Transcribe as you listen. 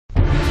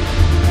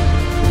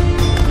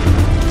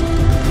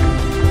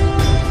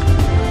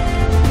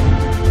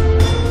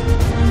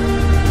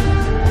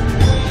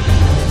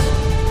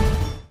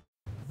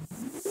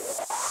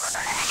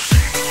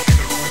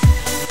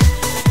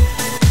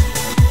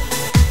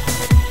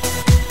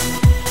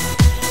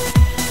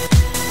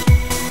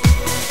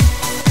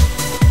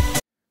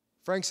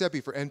Frank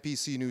Sepe for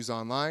NPC News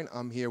Online.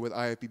 I'm here with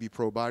IFBB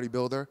Pro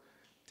bodybuilder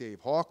Dave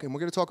Hawk, and we're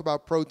going to talk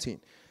about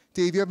protein.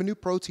 Dave, you have a new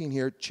protein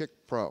here,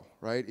 CHiKPRO,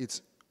 right?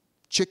 It's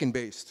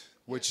chicken-based,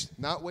 which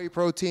not whey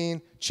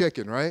protein,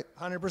 chicken, right?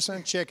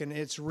 100% chicken.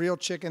 It's real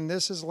chicken.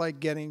 This is like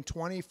getting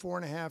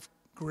 24.5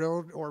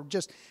 grilled or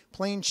just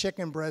plain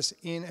chicken breast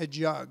in a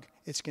jug.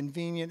 It's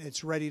convenient.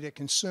 It's ready to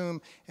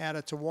consume. Add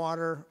it to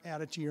water.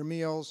 Add it to your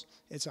meals.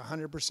 It's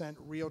 100%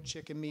 real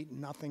chicken meat,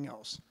 nothing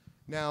else.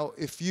 Now,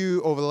 if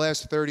you, over the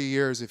last 30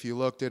 years, if you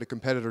looked at a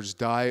competitor's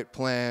diet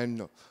plan,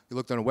 you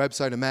looked on a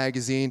website, a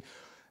magazine,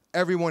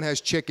 everyone has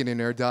chicken in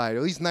their diet.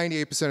 At least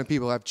 98% of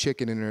people have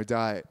chicken in their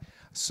diet.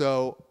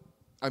 So,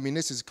 I mean,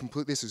 this is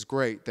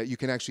great that you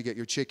can actually get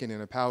your chicken in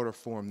a powder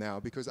form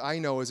now, because I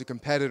know as a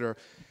competitor,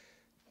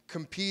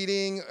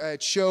 competing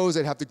at shows,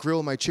 I'd have to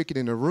grill my chicken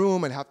in a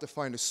room, I'd have to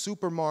find a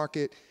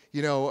supermarket,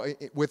 you know,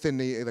 within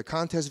the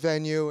contest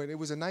venue, and it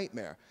was a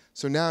nightmare.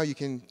 So now you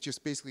can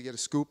just basically get a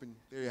scoop and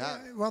there you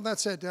have it. Well,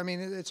 that's it. I mean,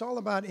 it's all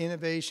about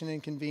innovation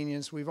and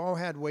convenience. We've all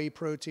had whey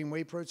protein.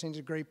 Whey protein is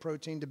a great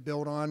protein to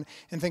build on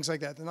and things like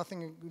that. There's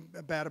nothing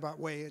bad about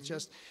whey. It's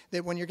just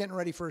that when you're getting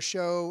ready for a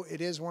show,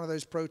 it is one of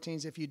those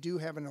proteins. If you do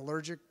have an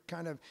allergic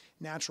kind of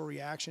natural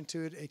reaction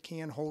to it, it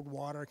can hold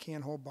water,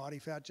 can hold body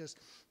fat, just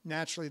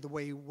naturally the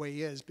way whey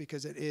is,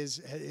 because it is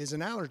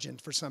an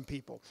allergen for some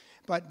people.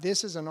 But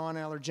this is a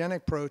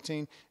non-allergenic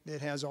protein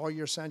that has all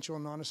your essential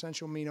and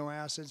non-essential amino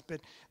acids.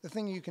 But the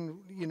thing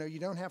you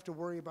don't have to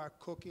worry about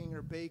cooking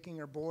or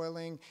baking or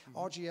boiling.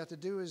 All you have to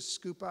do is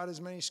scoop out as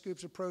many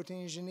scoops of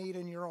protein as you need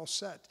and you're all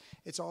set.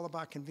 It's all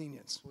about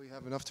convenience. Well, you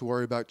have enough to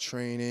worry about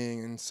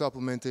training and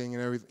supplementing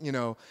and everything, you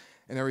know,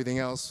 and everything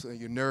else,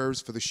 your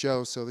nerves for the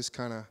show. So this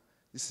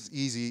is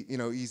easy, you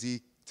know,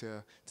 easy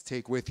to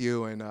take with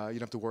you, and you don't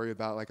have to worry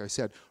about, like I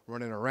said,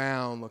 running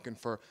around looking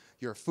for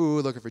your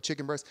food, looking for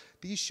chicken breast.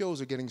 These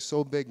shows are getting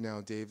so big now,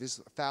 Dave. There's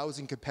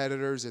 1,000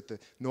 competitors at the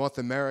North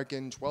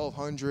American,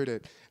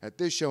 1,200 at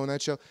this show and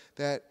that show,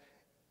 that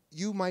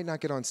you might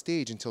not get on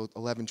stage until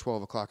 11,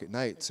 12 o'clock at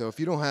night. So if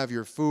you don't have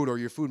your food, or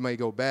your food might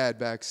go bad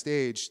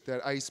backstage,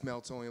 that ice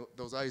melts,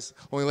 those ice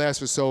only last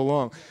for so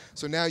long.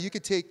 So now you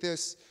could take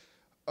this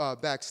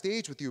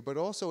backstage with you, but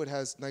also it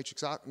has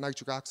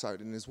nitric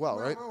oxide in it as well,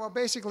 right? Well,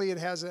 basically it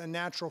has a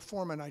natural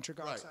form of nitric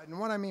oxide. Right. And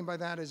what I mean by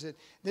that is that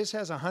this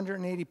has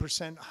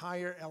 180%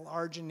 higher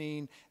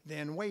L-arginine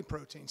than whey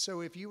protein.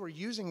 So if you were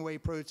using whey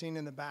protein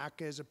in the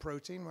back as a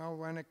protein, well,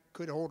 when it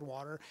could hold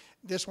water,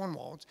 this one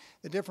won't.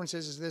 The difference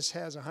is this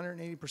has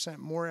 180%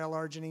 more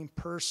L-arginine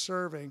per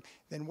serving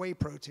than whey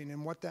protein.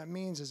 And what that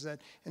means is that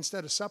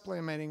instead of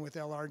supplementing with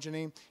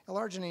L-arginine,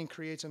 L-arginine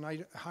creates a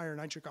higher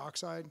nitric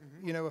oxide,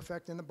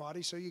 effect in the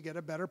body, so you get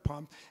a better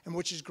pump, and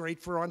which is great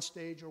for on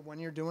stage or when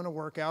you're doing a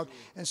workout.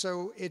 And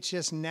so it's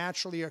just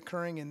naturally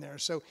occurring in there.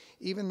 So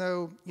even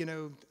though,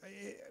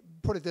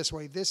 put it this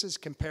way, this is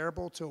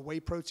comparable to a whey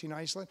protein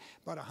isolate,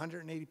 but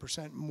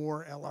 180%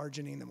 more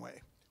L-arginine than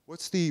whey.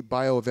 What's the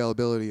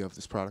bioavailability of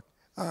this product?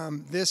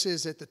 This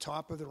is at the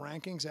top of the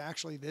rankings.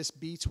 Actually, this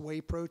beats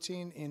whey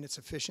protein in its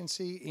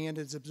efficiency and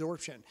its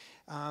absorption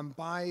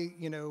by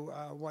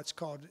what's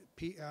called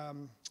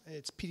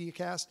it's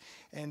PediaCast,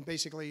 and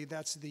basically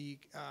that's the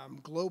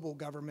global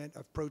government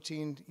of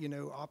protein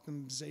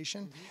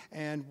optimization.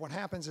 And what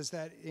happens is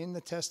that in the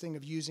testing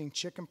of using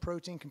chicken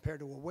protein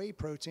compared to a whey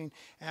protein,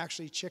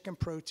 actually chicken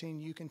protein,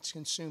 you can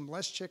consume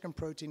less chicken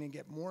protein and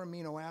get more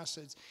amino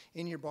acids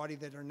in your body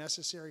that are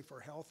necessary for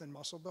health and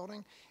muscle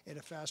building at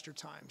a faster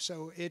time.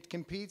 So it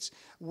competes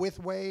with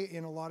whey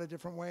in a lot of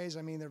different ways.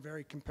 I mean, they're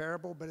very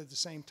comparable, but at the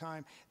same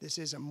time, this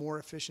is a more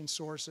efficient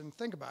source. And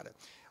think about it.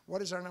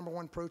 What is our number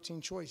one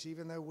protein choice?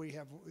 Even though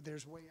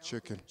there's whey.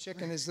 Chicken.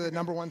 Chicken is the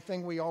number one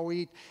thing we all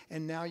eat,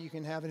 and now you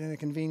can have it in a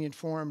convenient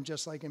form,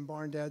 just like in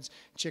Barn Dad's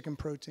chicken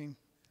protein.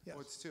 Yes.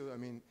 Well, it's too,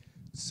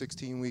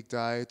 16-week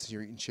diets,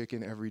 you're eating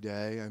chicken every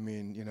day. I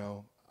mean,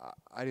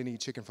 I didn't eat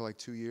chicken for like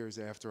 2 years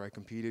after I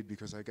competed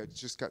because I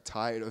just got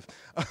tired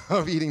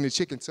of eating the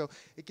chicken. So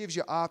it gives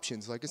you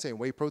options. Like I say,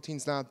 whey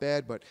protein's not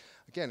bad, but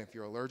again, if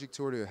you're allergic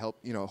to it, it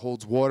help,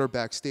 holds water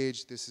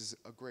backstage. This is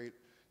a great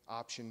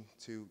option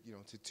to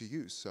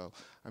use. So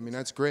I mean,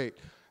 that's great.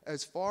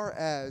 As far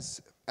as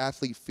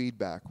athlete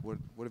feedback, what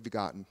have you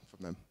gotten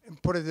from them?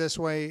 Put it this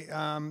way,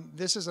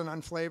 this is an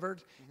unflavored,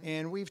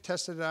 and we've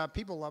tested it out.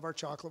 People love our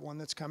chocolate one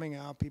that's coming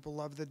out. People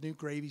love the new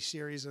gravy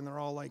series, and they're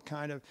all like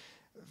kind of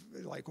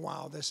like,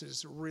 wow, this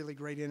is really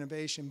great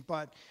innovation.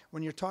 But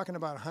when you're talking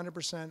about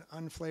 100%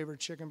 unflavored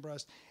chicken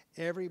breast,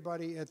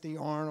 everybody at the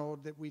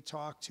Arnold that we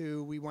talked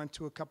to, we went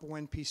to a couple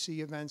NPC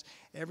events,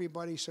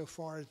 everybody so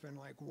far has been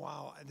like,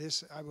 wow,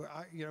 this,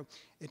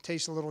 it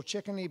tastes a little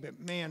chickeny, but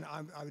man,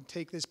 I would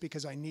take this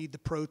because I need the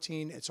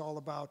protein. It's all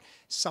about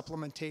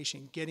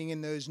supplementation, getting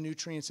in those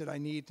nutrients that I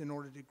need in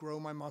order to grow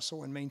my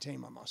muscle and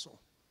maintain my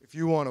muscle. If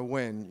you want to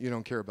win, you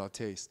don't care about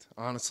taste,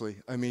 honestly.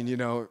 I mean, you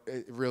know,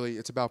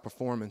 it's about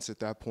performance at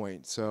that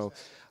point. So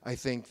I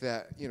think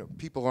that, you know,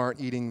 people aren't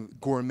eating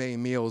gourmet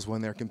meals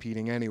when they're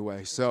competing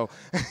anyway. So,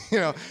 you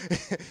know,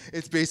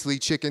 it's basically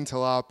chicken,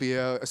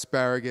 tilapia,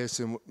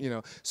 asparagus, and, you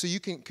know. So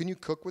can you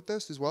cook with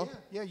this as well?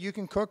 Yeah, you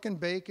can cook and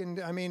bake,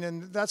 and I mean,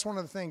 and that's one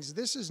of the things.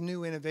 This is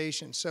new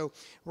innovation. So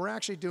we're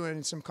actually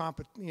doing some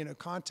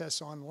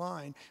contests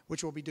online,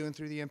 which we'll be doing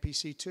through the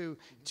NPC2,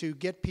 to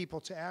get people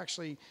to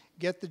actually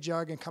get the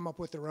jug and come up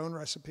with their own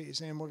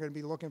recipes. And we're going to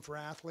be looking for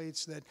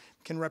athletes that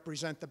can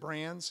represent the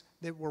brands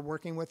that we're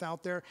working with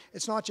out there.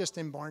 It's not just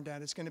in Barn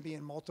Dad. It's going to be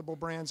in multiple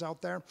brands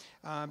out there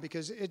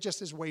because it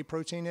just as whey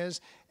protein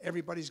is,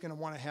 everybody's going to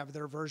want to have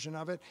their version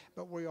of it.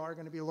 But we are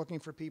going to be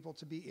looking for people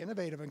to be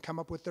innovative and come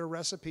up with their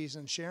recipes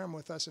and share them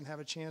with us and have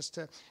a chance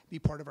to be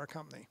part of our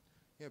company.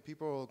 Yeah,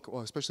 people,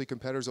 well, especially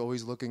competitors,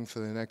 always looking for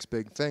the next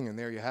big thing, and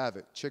there you have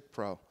it,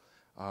 CHiKPRO.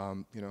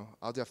 You know,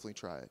 I'll definitely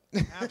try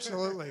it.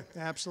 Absolutely,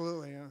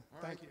 absolutely.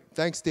 Thank you.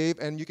 Thanks, Dave.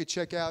 And you can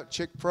check out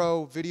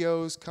CHiKPRO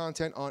videos,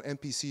 content on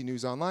NPC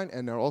News Online,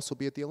 and they'll also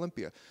be at the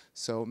Olympia.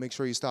 So make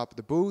sure you stop at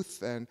the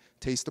booth and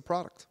taste the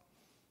product.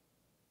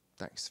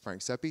 Thanks.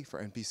 Frank Sepe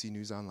for NPC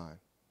News Online.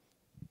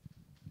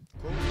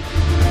 Cool.